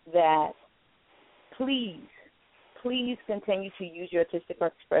share that please continue to use your artistic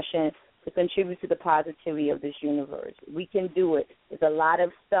expression to contribute to the positivity of this universe. We can do it. There's a lot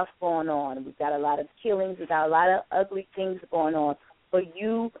of stuff going on. We've got a lot of killings. We've got a lot of ugly things going on. But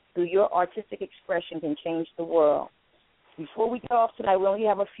you, through your artistic expression, can change the world. Before we get off tonight, we only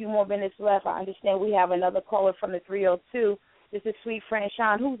have a few more minutes left. I understand we have another caller from the 302. This is Sweet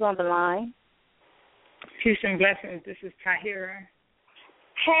Franchon. Who's on the line? Peace and blessings. This is Tahira.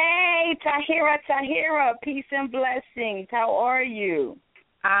 Hey, Tahira, peace and blessings. How are you?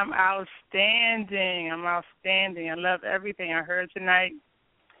 I'm outstanding. I love everything I heard tonight.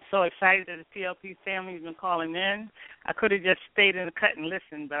 So excited that the PLP family has been calling in. I could have just stayed in the cut and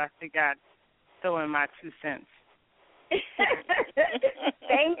listened, but I think I'd throw in my 2 cents.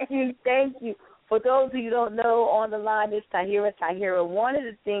 Thank you. For those who don't know, on the line is Tahira. One of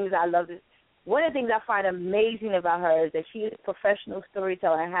the things I find amazing about her is that she is a professional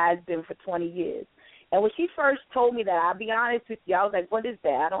storyteller and has been for 20 years. And when she first told me that, I'll be honest with you, I was like, what is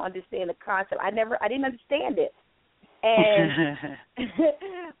that? I don't understand the concept. I didn't understand it. And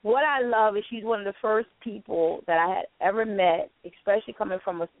what I love is she's one of the first people that I had ever met, especially coming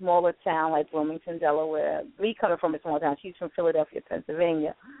from a smaller town like Wilmington, Delaware. Me coming from a small town, she's from Philadelphia,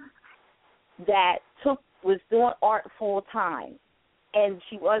 Pennsylvania, that was doing art full time. And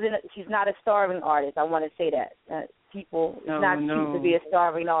she's not a starving artist. I want to say that. It's not cute to be a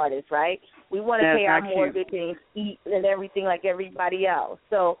starving artist, right? We want to pay our mortgage and eat and everything like everybody else.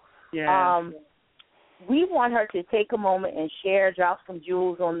 So we want her to take a moment and drop some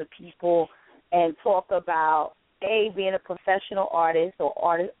jewels on the people and talk about being a professional artist or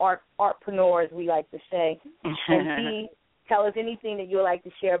artpreneur, as we like to say, and B, tell us anything that you would like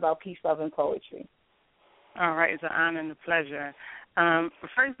to share about peace, love, and poetry. All right, it's an honor and a pleasure.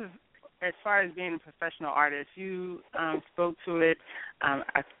 First, as far as being a professional artist, you spoke to it.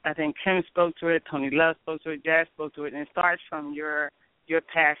 I think Kim spoke to it, Tony Love spoke to it, Jazz spoke to it, and it starts from your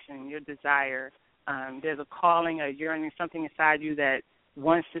passion, your desire. There's a calling, a yearning, something inside you that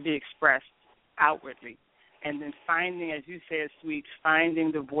wants to be expressed outwardly. And then finding, as you said, Sweet,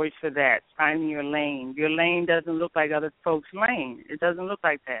 finding the voice for that, finding your lane. Your lane doesn't look like other folks' lane. It doesn't look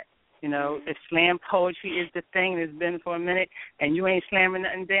like that. You know, if slam poetry is the thing that's been for a minute and you ain't slamming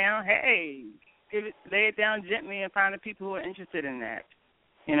nothing down, hey, lay it down gently and find the people who are interested in that,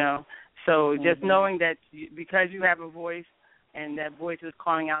 you know. So just knowing that because you have a voice and that voice is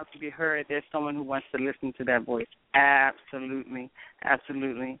calling out to be heard, there's someone who wants to listen to that voice. Absolutely,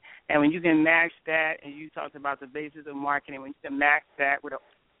 absolutely. And when you can match that, and you talked about the basis of marketing, when you can match that with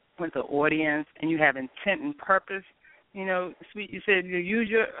the audience and you have intent and purpose, you know, Sweet, you said you use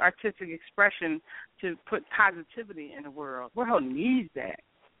your artistic expression to put positivity in the world. The world needs that.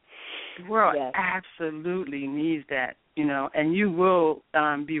 The world absolutely needs that, you know, and you will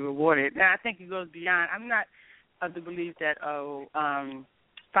be rewarded. And I think it goes beyond. I'm not of the belief that,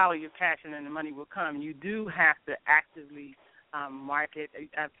 follow your passion and the money will come. You do have to actively market.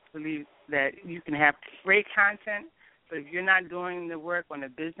 I believe that you can have great content, but if you're not doing the work on the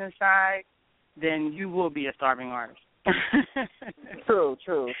business side, then you will be a starving artist. True.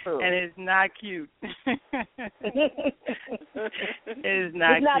 And it's not cute. It is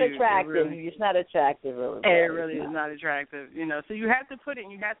not it's not cute. attractive. It's not attractive, really. It really is not attractive, you know. So you have to put it,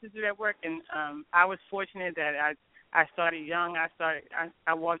 and you have to do that work. And I was fortunate that I started young.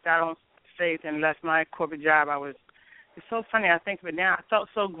 I walked out on faith and left my corporate job. It's so funny. I think of it now. I felt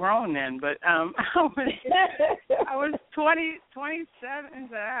so grown then, but I was 27.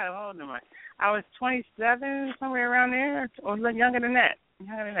 How old am I? I was 27, somewhere around there, or younger than that.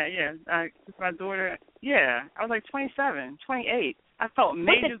 Yeah. My daughter. Yeah, I was like 27, 28. I felt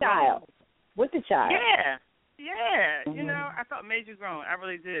major grown. With the child. Yeah. Mm-hmm. You know, I felt major grown. I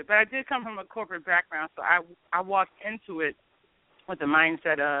really did. But I did come from a corporate background, so I walked into it with the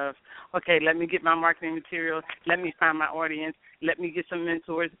mindset of, okay, let me get my marketing material, let me find my audience, let me get some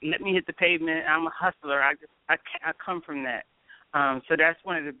mentors, let me hit the pavement. I'm a hustler. I come from that. So that's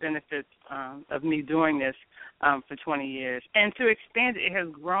one of the benefits of me doing this for 20 years. And to expand it, it has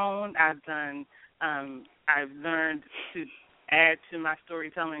grown. I've learned to add to my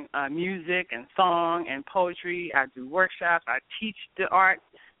storytelling music and song and poetry. I do workshops. I teach the art.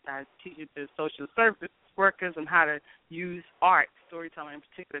 I teach it to social service workers on how to use art, storytelling in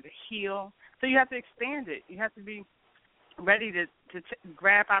particular, to heal. So you have to expand it. You have to be ready to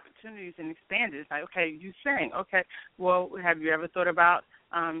grab opportunities and expand it. It's like, okay, you sing. Okay, well, have you ever thought about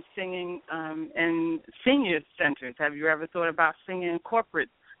singing in senior centers? Have you ever thought about singing in corporate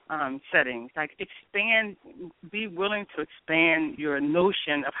settings? Like, expand, be willing to expand your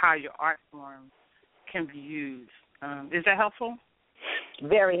notion of how your art form can be used. Is that helpful?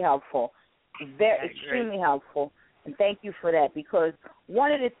 Very helpful. Extremely helpful. And thank you for that, because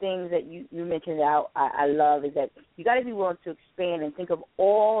one of the things that you mentioned I love is that you got to be willing to expand and think of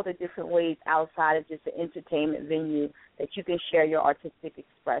all the different ways outside of just the entertainment venue that you can share your artistic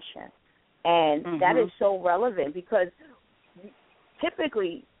expression. And that is so relevant, because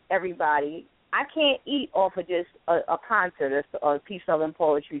typically everybody, I can't eat off of just a concert or a piece of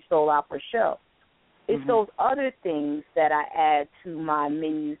poetry, soul opera show. It's those other things that I add to my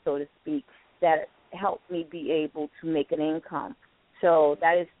menu, so to speak, that help me be able to make an income. So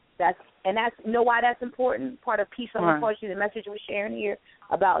that's you know why that's important. Part of peace of poetry, the message we're sharing here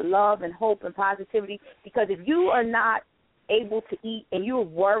about love and hope and positivity. Because if you are not able to eat and you're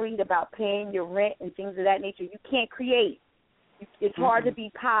worried about paying your rent and things of that nature, you can't create. It's hard to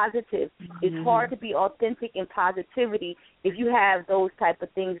be positive. It's hard to be authentic in positivity if you have those type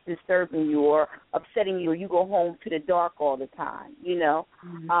of things disturbing you or upsetting you, or you go home to the dark all the time, you know.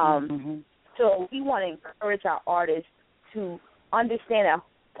 So we want to encourage our artists to understand that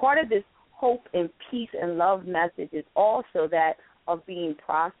part of this hope and peace and love message is also that of being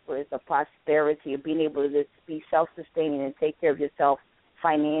prosperous, of prosperity, of being able to just be self-sustaining and take care of yourself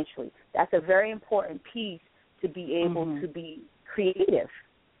financially. That's a very important piece to be able to be creative.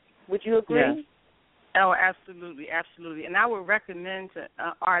 Would you agree? Yes. Oh, absolutely, absolutely. And I would recommend to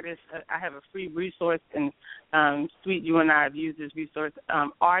artists, I have a free resource, and Sweet, you and I have used this resource,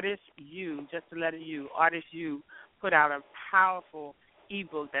 Artist U, just the letter U, Artist U put out a powerful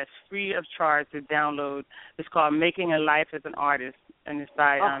ebook that's free of charge to download. It's called Making a Life as an Artist, and it's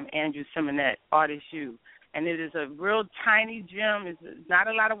by Andrew Simonette, Artist U. And it is a real tiny gem. It's not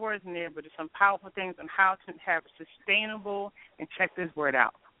a lot of words in there, but it's some powerful things on how to have sustainable, and check this word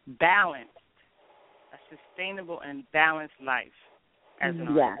out, balanced, a sustainable and balanced life as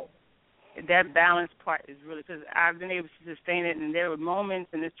an artist. That balance part is really, because I've been able to sustain it, and there were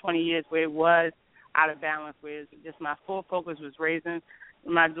moments in this 20 years where it was out of balance, where just my full focus was raising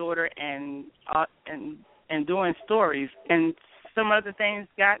my daughter and doing stories, and some other things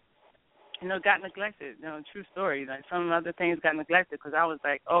got neglected. True story. Like some other things got neglected because I was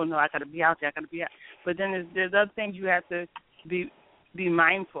like, oh no, I got to be out there, I got to be out. But then there's other things you have to be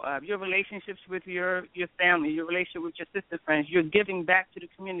mindful of. Your relationships with your family, your relationship with your sister friends, you're giving back to the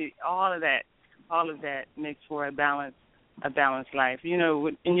community. All of that makes for a balanced life. In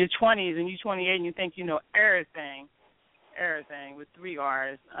your 20s and you're 28 and you think you know everything with 3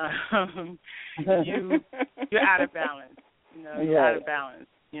 R's, you're out of balance. You're out of balance.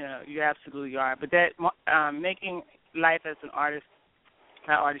 You absolutely are. But that making life as an artist,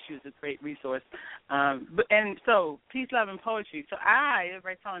 how artists use a great resource. And so, peace, love, and poetry. So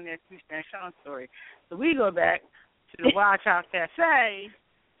everybody telling their Franchon story. So we go back to the Wild Child Cafe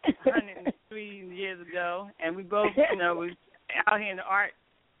 103 years ago, and we both, we out here in the art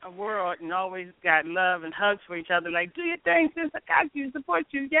world and always got love and hugs for each other, like, do your thing, sis, I got you, support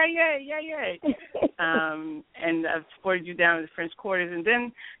you, yay. And I've supported you down in the French Quarters. And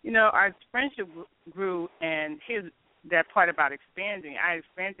then, our friendship grew, and here's that part about expanding. I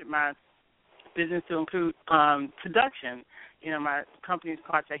expanded my business to include production. My company's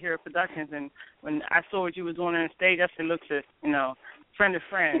called Tahira Productions, and when I saw what you were doing on the stage, I said, look, sis, friend to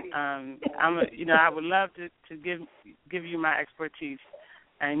friend, I would love to give you my expertise.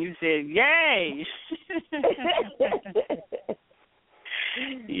 And you said, yay!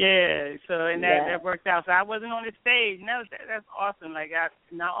 Yeah, so that worked out. So I wasn't on the stage. And that's awesome. Like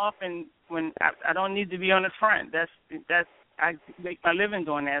not often when I don't need to be on the front. That's I make my living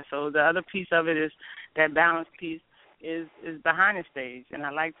doing that. So the other piece of it is that balance piece is behind the stage, and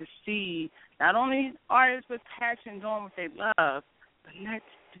I like to see not only artists with passion doing what they love, but let's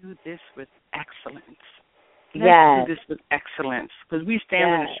do this with excellence. Let's do this with excellence, because we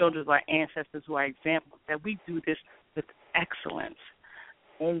stand on the shoulders of our ancestors who are examples, that we do this with excellence.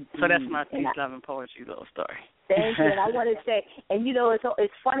 Indeed. So that's my peace, love, and poetry little story. Thank you. And I want to say, and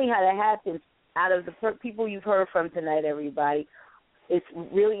it's funny how that happens. Out of the people you've heard from tonight, everybody, it's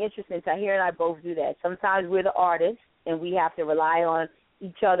really interesting. Tahir and I both do that. Sometimes we're the artists, and we have to rely on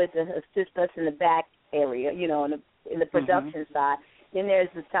each other to assist us in the back area, in the production side. Then there's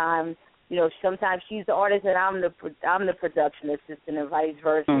the time. Sometimes she's the artist and I'm the production assistant, and vice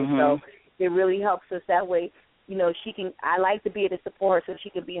versa. So it really helps us that way. She can. I like to be able to support her so she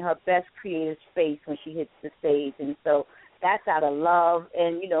can be in her best creative space when she hits the stage, and so that's out of love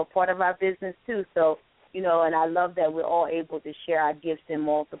and part of our business too. So and I love that we're all able to share our gifts in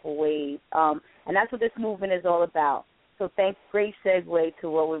multiple ways, and that's what this movement is all about. So great segue to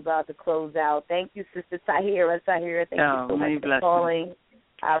what we're about to close out. Thank you, Sister Tahira. Thank you so much for calling.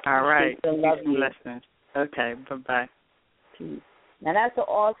 All right. Love you. Blessings. Okay. Bye-bye. Now, that's an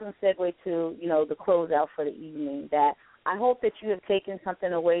awesome segue to, the closeout for the evening, that I hope that you have taken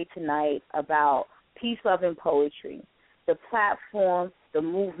something away tonight about peace, love, and poetry, the platform, the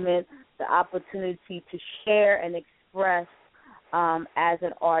movement, the opportunity to share and express as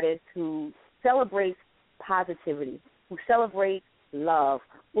an artist who celebrates positivity, who celebrates love,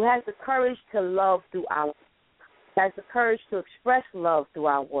 who has the courage to love through our has the courage to express love through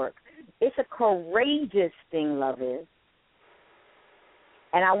our work. It's a courageous thing, love is.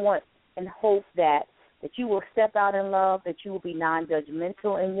 And I want and hope that you will step out in love, that you will be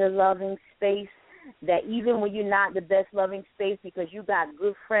non-judgmental in your loving space, that even when you're not the best loving space because you got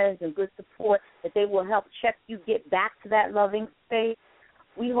good friends and good support, that they will help check you get back to that loving space.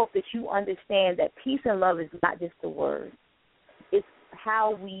 We hope that you understand that peace and love is not just a word. It's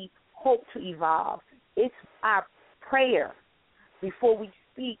how we hope to evolve. It's our prayer before we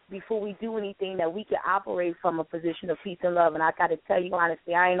speak, before we do anything, that we can operate from a position of peace and love. And I got to tell you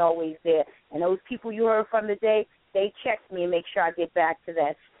honestly, I ain't always there. And those people you heard from today, they check me and make sure I get back to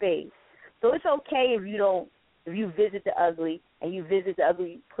that space. So it's okay if you visit the ugly and you visit the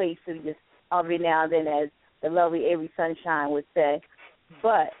ugly place every now and then, as the lovely Avery Sunshine would say.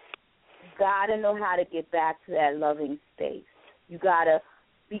 But you got to know how to get back to that loving space. You got to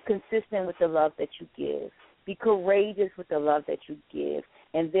be consistent with the love that you give. Be courageous with the love that you give.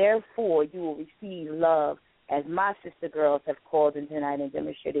 And therefore, you will receive love, as my sister girls have called in tonight and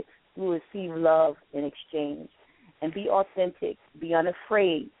demonstrated. You will receive love in exchange. And be authentic. Be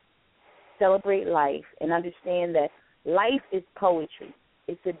unafraid. Celebrate life and understand that life is poetry.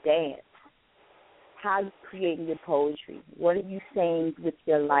 It's a dance. how are you creating your poetry? What are you saying with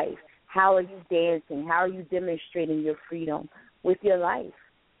your life? How are you dancing? How are you demonstrating your freedom with your life?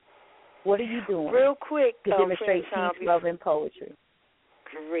 What are you doing? Real quick, to demonstrate Franchon, peace, love, and poetry.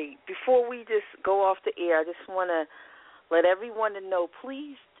 Great. Before we just go off the air, I just want to let everyone know,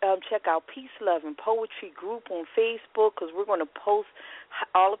 please check out Peace, Love, and Poetry group on Facebook, because we're going to post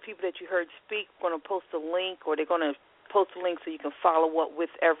all the people that you heard speak. We're going to post a link, or they're going to post a link so you can follow up with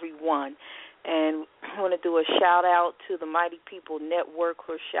everyone. And I want to do a shout-out to the Mighty People Network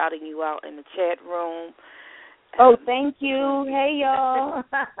who are shouting you out in the chat room. Oh, thank you. Hey, y'all.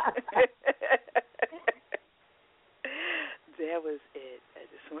 That was it. I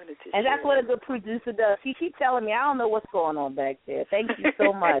just wanted to And that's what a good producer does. She keeps telling me, I don't know what's going on back there. Thank you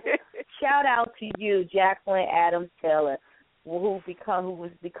so much. Shout out to you, Jacqueline Adams Taylor, who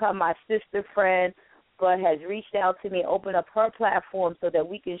has become my sister friend, but has reached out to me, opened up her platform so that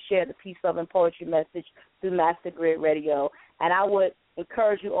we can share the peace, love, and poetry message through Master Grid Radio. And I would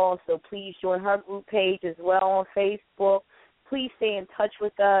encourage you also, please join her group page as well on Facebook. Please stay in touch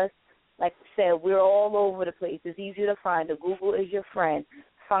with us. Like I said, we're all over the place. It's easy to find. Google is your friend.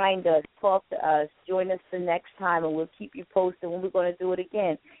 Find us, talk to us, join us the next time, and we'll keep you posted when we're going to do it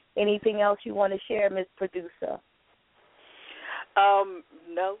again. Anything else you want to share, Ms. Producer?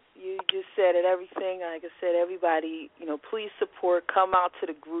 No, you just said it, everything. Like I said, everybody, please support. Come out to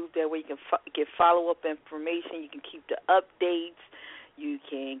the group. That way you can get follow-up information. You can keep the updates. You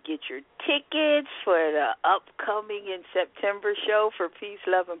can get your tickets for the upcoming in September show for Peace,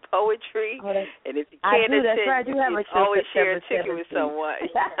 Love, and Poetry. Oh, and if you can't attend, you can always share a September ticket with someone.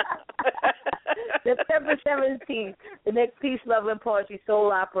 September 17th, the next Peace, Love, and Poetry Soul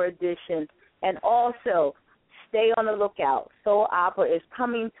Opera edition. And also, stay on the lookout. Soul Opera is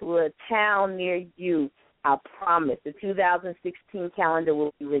coming to a town near you. I promise. The 2016 calendar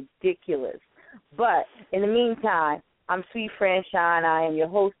will be ridiculous. But in the meantime, I'm Sweet Franchon. I am your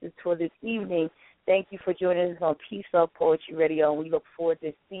hostess for this evening. Thank you for joining us on Peace, Love, Poetry Radio, and we look forward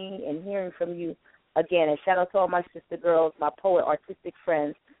to seeing and hearing from you again. And shout out to all my sister girls, my poet artistic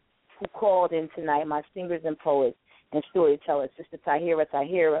friends who called in tonight, my singers and poets and storytellers, Sister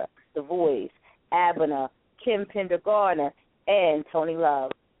Tahira, The Voice, Abena, Kim Pendergarner, and Tony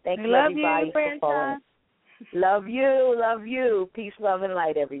Love. Thank you, everybody, for calling. Love you. Peace, love, and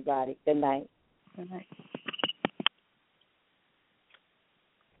light, everybody. Good night. Good night.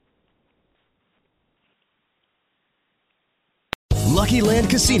 Lucky Land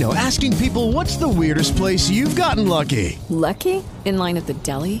Casino, asking people, what's the weirdest place you've gotten lucky? Lucky? In line at the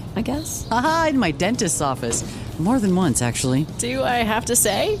deli, I guess? Aha, in my dentist's office. More than once, actually. Do I have to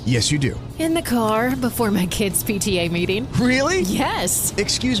say? Yes, you do. In the car before my kids' PTA meeting. Really? Yes.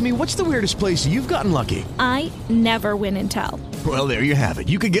 Excuse me, what's the weirdest place you've gotten lucky? I never win and tell. Well, there you have it.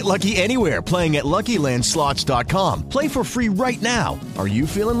 You can get lucky anywhere, playing at LuckyLandSlots.com. Play for free right now. Are you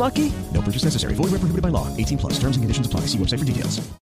feeling lucky? No purchase necessary. Void where prohibited by law. 18+. Terms and conditions apply. See website for details.